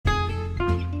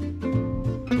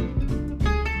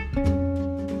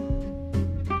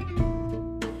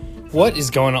What is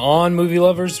going on, movie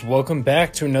lovers? Welcome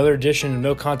back to another edition of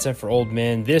No Content for Old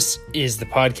Men. This is the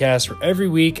podcast where every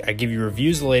week I give you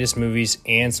reviews of the latest movies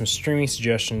and some streaming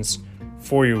suggestions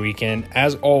for your weekend.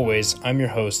 As always, I'm your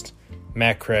host,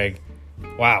 Matt Craig.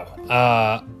 Wow.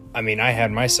 I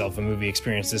had myself a movie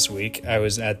experience this week. I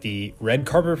was at the red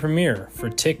carpet premiere for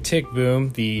Tick, Tick,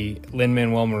 Boom, the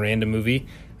Lin-Manuel Miranda movie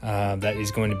that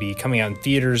is going to be coming out in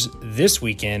theaters this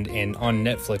weekend and on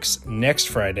Netflix next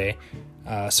Friday.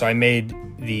 So I made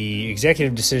the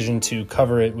executive decision to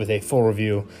cover it with a full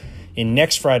review in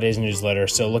next Friday's newsletter,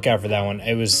 so look out for that one.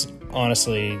 It was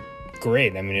honestly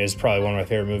great. It was probably one of my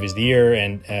favorite movies of the year,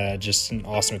 and just an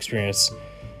awesome experience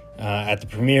at the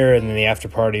premiere, and then the after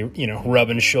party,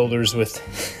 rubbing shoulders with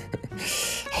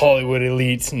Hollywood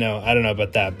elites. No, I don't know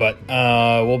about that, but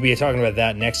we'll be talking about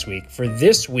that next week. For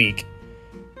this week,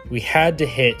 we had to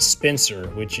hit Spencer,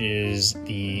 which is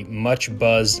the much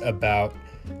buzzed about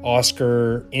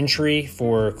Oscar entry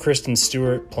for Kristen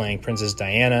Stewart playing Princess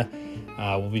Diana.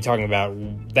 We'll be talking about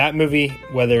that movie,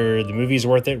 whether the movie is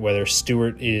worth it, whether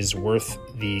Stewart is worth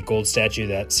the gold statue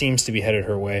that seems to be headed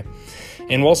her way.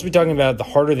 And we'll also be talking about The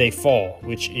Harder They Fall,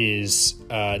 which is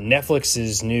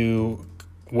Netflix's new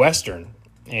Western.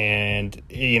 And,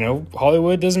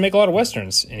 Hollywood doesn't make a lot of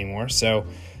Westerns anymore, so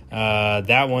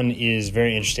that one is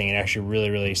very interesting. It actually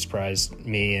really, really surprised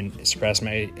me and surpassed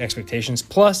my expectations.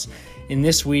 Plus, in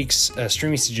this week's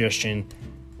streaming suggestion,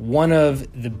 one of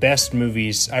the best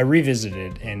movies I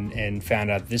revisited and found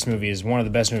out this movie is one of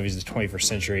the best movies of the 21st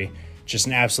century. Just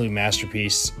an absolute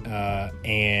masterpiece.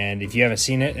 And if you haven't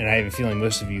seen it, and I have a feeling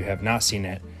most of you have not seen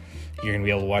it, you're going to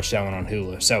be able to watch that one on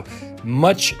Hulu. So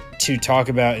much to talk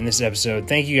about in this episode.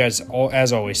 Thank you guys,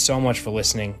 as always, so much for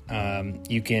listening.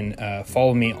 You can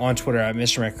follow me on Twitter at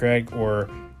Mr. Matt Craig, or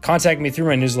contact me through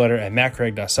my newsletter at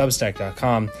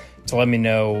mattcraig.substack.com to let me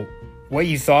know what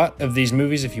you thought of these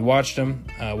movies if you watched them,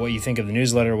 what you think of the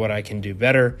newsletter, what I can do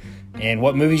better, and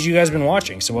what movies you guys have been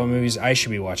watching. So what movies I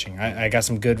should be watching. I got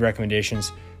some good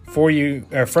recommendations for you,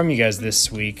 or from you guys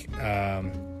this week,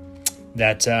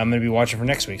 that I'm going to be watching for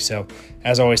next week. So,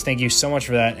 as always, thank you so much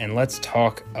for that, and let's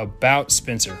talk about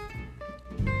Spencer.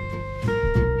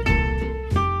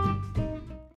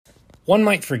 One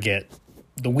might forget,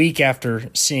 the week after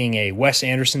seeing a Wes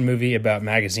Anderson movie about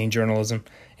magazine journalism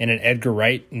and an Edgar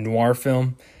Wright noir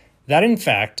film, that in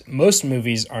fact, most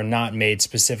movies are not made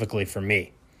specifically for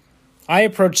me. I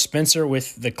approached Spencer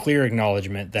with the clear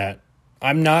acknowledgement that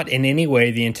I'm not in any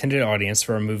way the intended audience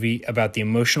for a movie about the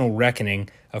emotional reckoning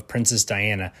of Princess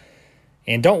Diana,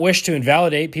 and don't wish to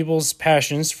invalidate people's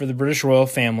passions for the British royal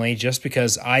family just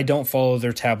because I don't follow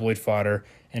their tabloid fodder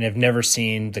and have never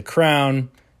seen The Crown,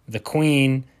 The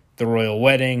Queen, The Royal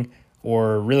Wedding,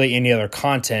 or really any other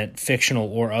content,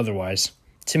 fictional or otherwise.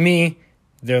 To me,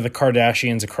 they're the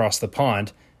Kardashians across the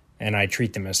pond, and I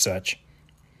treat them as such.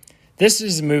 This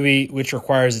is a movie which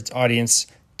requires its audience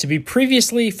to be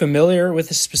previously familiar with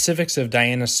the specifics of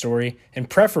Diana's story, and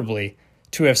preferably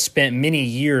to have spent many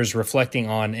years reflecting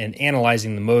on and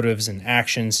analyzing the motives and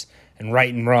actions and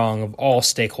right and wrong of all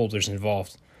stakeholders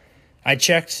involved. I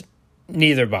checked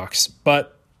neither box,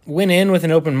 but went in with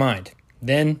an open mind.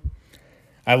 Then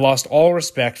I lost all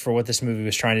respect for what this movie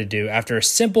was trying to do after a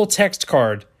simple text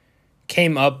card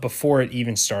came up before it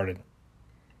even started.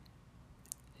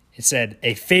 It said,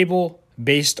 "A fable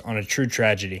based on a true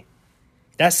tragedy."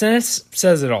 That sentence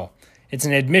says it all. It's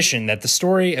an admission that the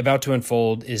story about to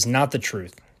unfold is not the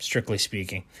truth, strictly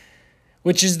speaking,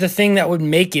 which is the thing that would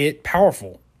make it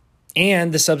powerful.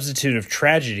 And the substitute of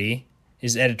tragedy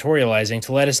is editorializing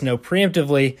to let us know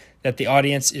preemptively that the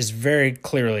audience is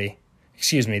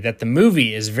that the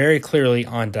movie is very clearly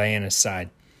on Diana's side.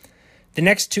 The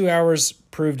next 2 hours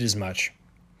proved as much.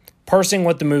 Parsing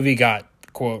what the movie got,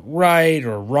 quote, right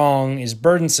or wrong is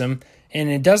burdensome, and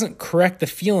it doesn't correct the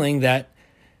feeling that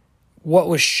what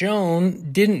was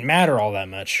shown didn't matter all that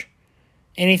much.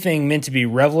 Anything meant to be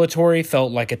revelatory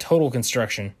felt like a total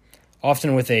construction,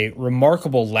 often with a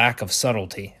remarkable lack of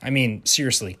subtlety.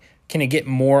 Seriously, can it get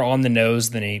more on the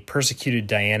nose than a persecuted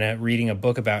Diana reading a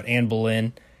book about Anne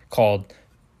Boleyn called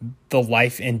The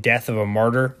Life and Death of a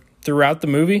Martyr throughout the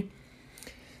movie?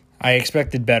 I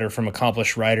expected better from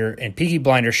accomplished writer and Peaky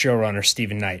Blinders showrunner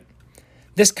Stephen Knight.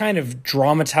 This kind of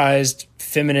dramatized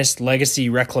feminist legacy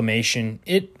reclamation,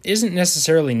 it isn't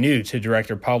necessarily new to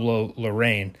director Pablo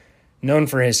Larraín, known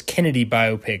for his Kennedy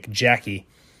biopic Jackie,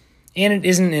 and it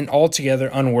isn't an altogether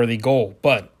unworthy goal,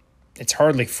 but it's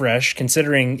hardly fresh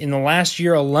considering in the last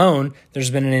year alone there's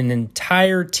been an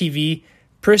entire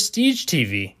prestige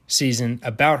TV season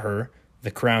about her,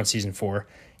 The Crown Season 4,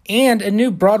 and a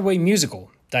new Broadway musical,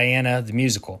 Diana the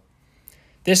Musical.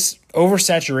 This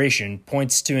oversaturation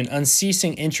points to an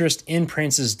unceasing interest in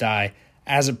Princess Di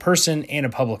as a person and a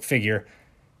public figure,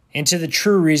 and to the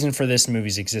true reason for this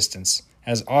movie's existence,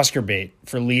 as Oscar bait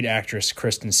for lead actress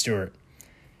Kristen Stewart.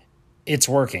 It's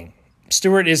working.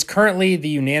 Stewart is currently the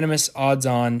unanimous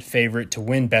odds-on favorite to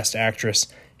win Best Actress,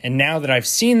 and now that I've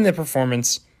seen the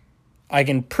performance, I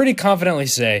can pretty confidently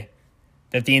say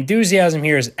that the enthusiasm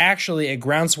here is actually a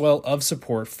groundswell of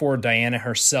support for Diana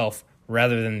herself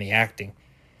rather than the acting.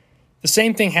 The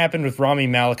same thing happened with Rami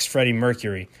Malek's Freddie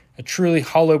Mercury, a truly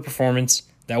hollow performance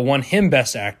that won him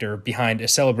Best Actor behind a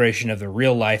celebration of the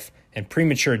real life and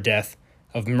premature death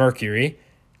of Mercury,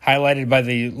 highlighted by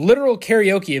the literal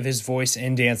karaoke of his voice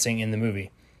and dancing in the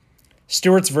movie.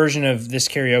 Stewart's version of this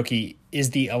karaoke is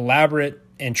the elaborate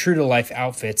and true-to-life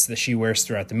outfits that she wears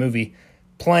throughout the movie,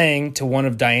 playing to one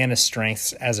of Diana's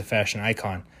strengths as a fashion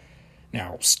icon.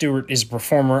 Now, Stewart is a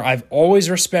performer I've always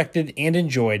respected and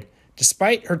enjoyed,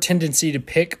 despite her tendency to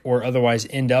pick or otherwise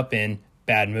end up in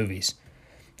bad movies.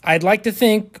 I'd like to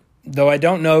think, though I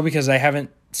don't know because I haven't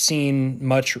seen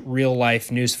much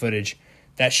real-life news footage,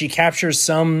 that she captures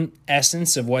some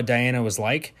essence of what Diana was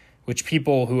like, which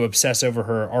people who obsess over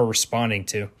her are responding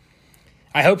to.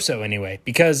 I hope so anyway,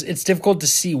 because it's difficult to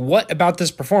see what about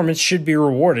this performance should be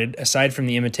rewarded aside from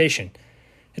the imitation.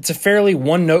 It's a fairly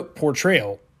one-note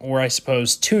portrayal, or I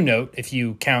suppose two-note if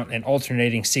you count an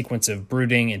alternating sequence of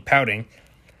brooding and pouting.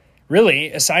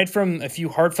 Really, aside from a few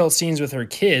heartfelt scenes with her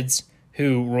kids,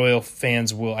 who royal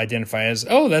fans will identify as,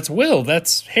 oh, that's Will,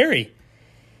 that's Harry.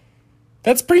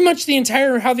 That's pretty much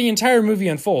how the entire movie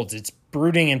unfolds. It's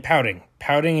brooding and pouting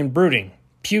and brooding,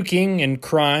 puking and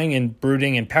crying and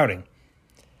brooding and pouting.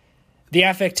 The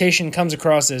affectation comes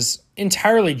across as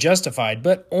entirely justified,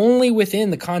 but only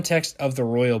within the context of the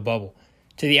royal bubble.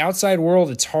 To the outside world,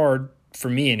 it's hard, for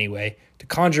me anyway, to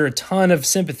conjure a ton of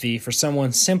sympathy for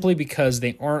someone simply because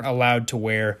they aren't allowed to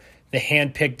wear the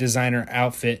hand-picked designer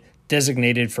outfit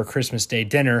designated for Christmas Day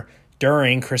dinner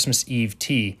during Christmas Eve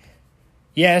tea.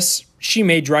 Yes, she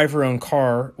may drive her own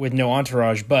car with no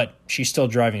entourage, but she's still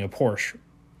driving a Porsche,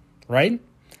 right?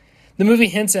 The movie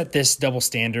hints at this double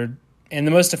standard, and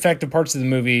the most effective parts of the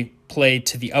movie play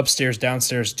to the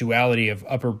upstairs-downstairs duality of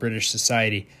upper British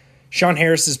society. Sean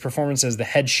Harris's performance as the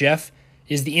head chef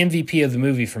is the MVP of the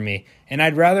movie for me, and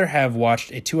I'd rather have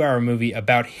watched a 2-hour movie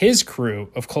about his crew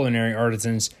of culinary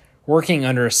artisans working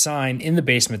under a sign in the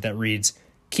basement that reads,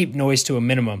 "Keep noise to a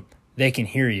minimum, they can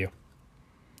hear you."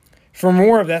 For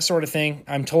more of that sort of thing,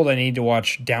 I'm told I need to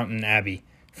watch Downton Abbey.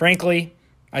 Frankly,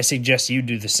 I suggest you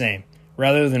do the same,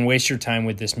 rather than waste your time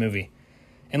with this movie.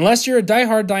 Unless you're a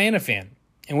diehard Diana fan,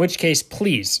 in which case,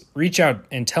 please reach out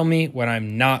and tell me what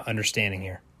I'm not understanding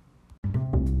here.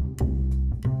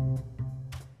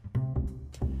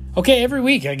 Okay, every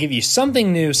week I give you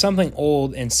something new, something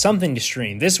old, and something to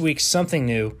stream. This week's something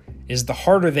new is The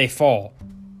Harder They Fall,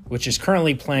 which is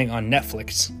currently playing on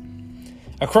Netflix.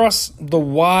 Across the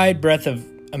wide breadth of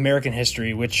American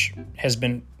history, which has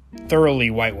been thoroughly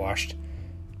whitewashed,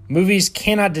 movies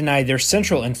cannot deny their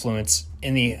central influence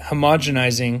in the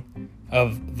homogenizing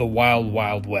of the Wild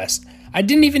Wild West. I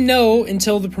didn't even know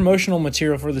until the promotional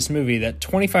material for this movie that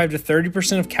 25 to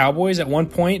 30% of cowboys at one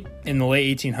point in the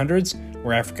late 1800s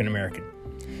were African American.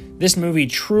 This movie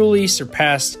truly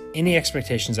surpassed any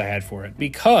expectations I had for it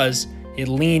because it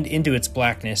leaned into its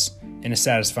blackness in a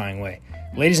satisfying way.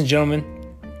 Ladies and gentlemen,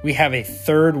 we have a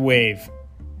third wave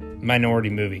minority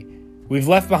movie. We've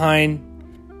left behind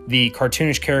the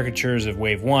cartoonish caricatures of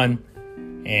Wave 1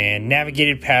 and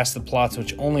navigated past the plots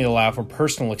which only allow for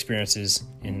personal experiences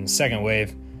in the second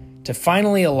wave to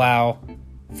finally allow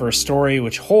for a story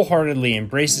which wholeheartedly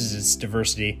embraces its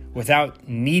diversity without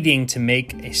needing to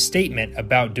make a statement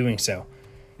about doing so.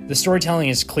 The storytelling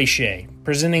is cliche,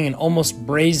 presenting an almost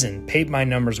brazen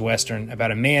paint-by-numbers western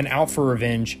about a man out for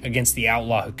revenge against the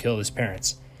outlaw who killed his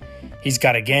parents. He's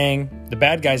got a gang, the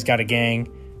bad guy's got a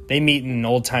gang, they meet in an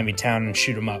old-timey town and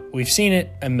shoot him up. We've seen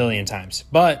it a million times,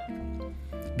 but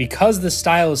because the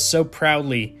style is so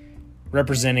proudly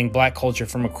representing black culture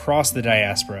from across the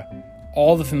diaspora,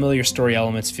 all the familiar story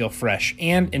elements feel fresh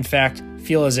and, in fact,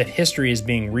 feel as if history is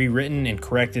being rewritten and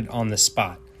corrected on the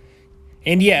spot.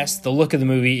 And yes, the look of the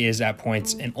movie is, at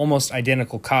points, an almost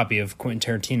identical copy of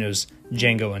Quentin Tarantino's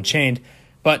Django Unchained,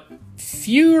 but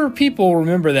fewer people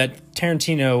remember that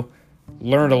Tarantino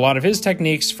learned a lot of his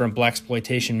techniques from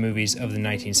blaxploitation movies of the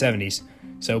 1970s,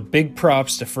 so big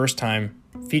props to first-time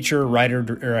feature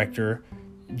writer-director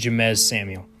Jemez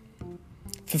Samuel.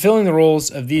 Fulfilling the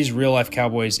roles of these real-life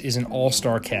cowboys is an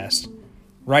all-star cast.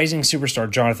 Rising superstar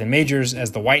Jonathan Majors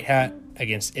as the White Hat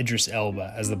against Idris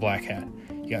Elba as the Black Hat.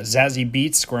 You got Zazie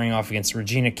Beetz squaring off against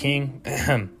Regina King.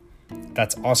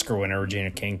 That's Oscar winner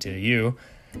Regina King to you.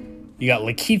 You got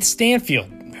Lakeith Stanfield,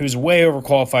 who's way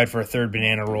overqualified for a third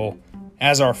banana role,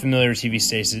 as are familiar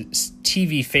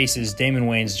TV faces Damon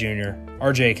Wayans Jr.,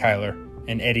 R.J. Kyler,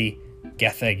 and Eddie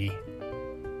Gathegi.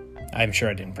 I'm sure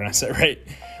I didn't pronounce that right.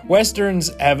 Westerns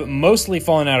have mostly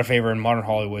fallen out of favor in modern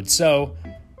Hollywood, so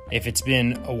if it's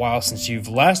been a while since you've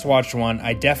last watched one,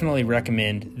 I definitely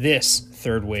recommend this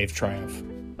third wave triumph.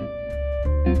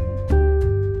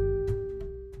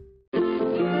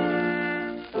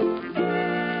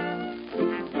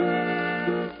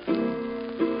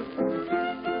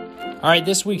 All right,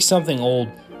 this week's Something Old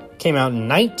came out in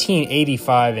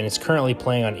 1985 and it's currently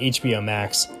playing on HBO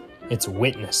Max. It's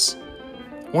Witness.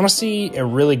 Want to see a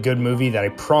really good movie that I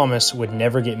promise would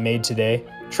never get made today?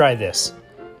 Try this.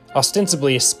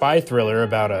 Ostensibly a spy thriller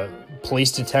about a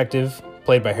police detective,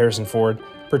 played by Harrison Ford,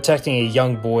 protecting a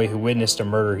young boy who witnessed a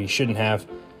murder he shouldn't have,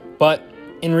 but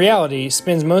in reality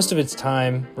spends most of its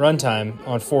runtime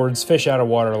on Ford's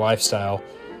fish-out-of-water lifestyle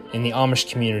in the Amish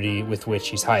community with which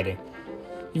he's hiding.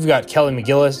 You've got Kelly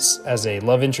McGillis as a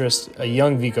love interest, a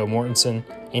young Viggo Mortensen,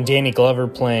 and Danny Glover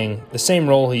playing the same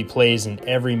role he plays in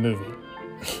every movie.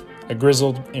 A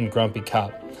grizzled and grumpy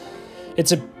cop.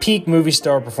 It's a peak movie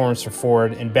star performance for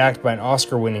Ford and backed by an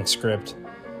Oscar-winning script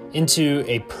into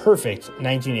a perfect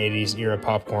 1980s era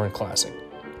popcorn classic.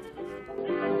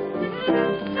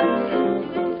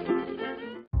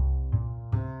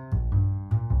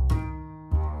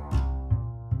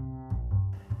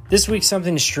 This week's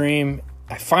Something to Stream,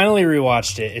 I finally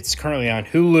rewatched it. It's currently on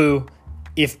Hulu.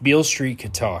 If Beale Street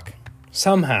Could Talk.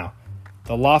 Somehow,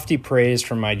 the lofty praise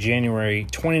from my January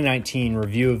 2019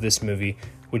 review of this movie,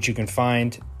 which you can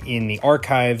find in the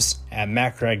archives at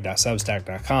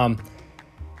mattcraig.substack.com.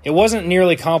 It wasn't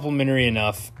nearly complimentary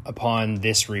enough upon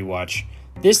this rewatch.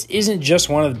 This isn't just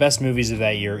one of the best movies of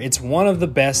that year, it's one of the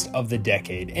best of the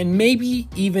decade, and maybe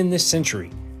even this century.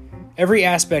 Every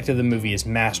aspect of the movie is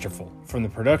masterful, from the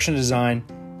production design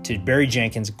to Barry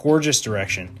Jenkins' gorgeous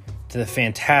direction to the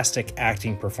fantastic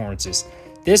acting performances.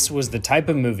 This was the type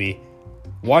of movie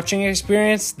watching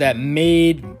experience that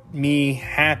made me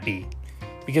happy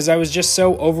because I was just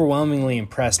so overwhelmingly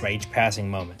impressed by each passing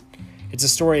moment. It's a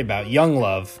story about young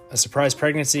love, a surprise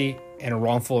pregnancy, and a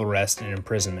wrongful arrest and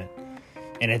imprisonment.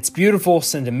 And it's beautiful,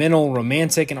 sentimental,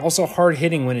 romantic, and also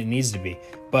hard-hitting when it needs to be.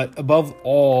 But above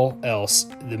all else,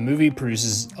 the movie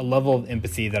produces a level of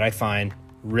empathy that I find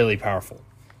really powerful.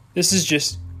 This is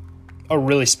just a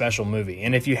really special movie,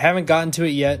 and if you haven't gotten to it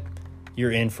yet,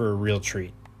 you're in for a real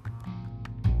treat.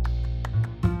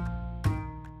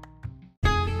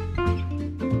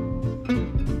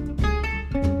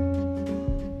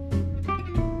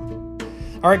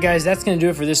 All right, guys, that's going to do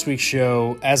it for this week's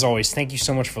show. As always, thank you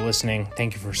so much for listening.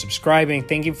 Thank you for subscribing.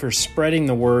 Thank you for spreading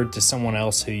the word to someone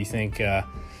else who you think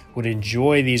would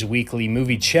enjoy these weekly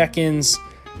movie check-ins.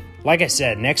 Like I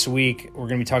said, next week, we're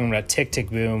going to be talking about Tick,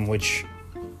 Tick, Boom, which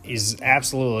is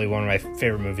absolutely one of my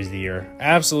favorite movies of the year.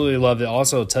 Absolutely loved it.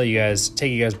 Also, take you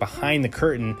guys behind the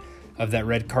curtain of that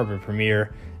red carpet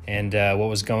premiere and what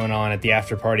was going on at the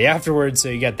after party afterwards. So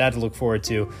you got that to look forward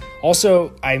to.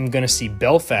 Also, I'm going to see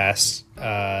Belfast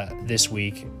this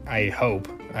week. I hope.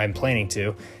 I'm planning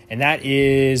to. And that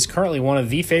is currently one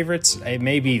of the favorites. It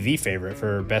may be the favorite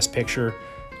for Best Picture.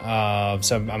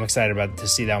 So I'm excited to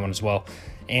see that one as well.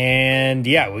 And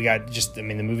yeah, we got the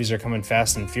movies are coming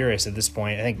fast and furious at this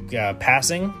point. I think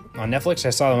Passing on Netflix, I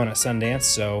saw the one at Sundance.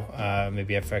 So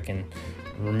maybe if I can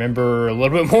remember a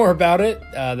little bit more about it,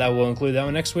 that will include that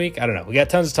one next week. I don't know. We got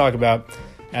tons to talk about.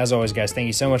 As always, guys, thank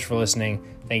you so much for listening.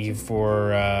 Thank you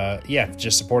for,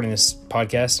 just supporting this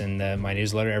podcast and my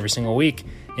newsletter every single week.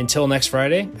 Until next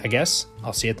Friday, I guess,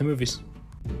 I'll see you at the movies.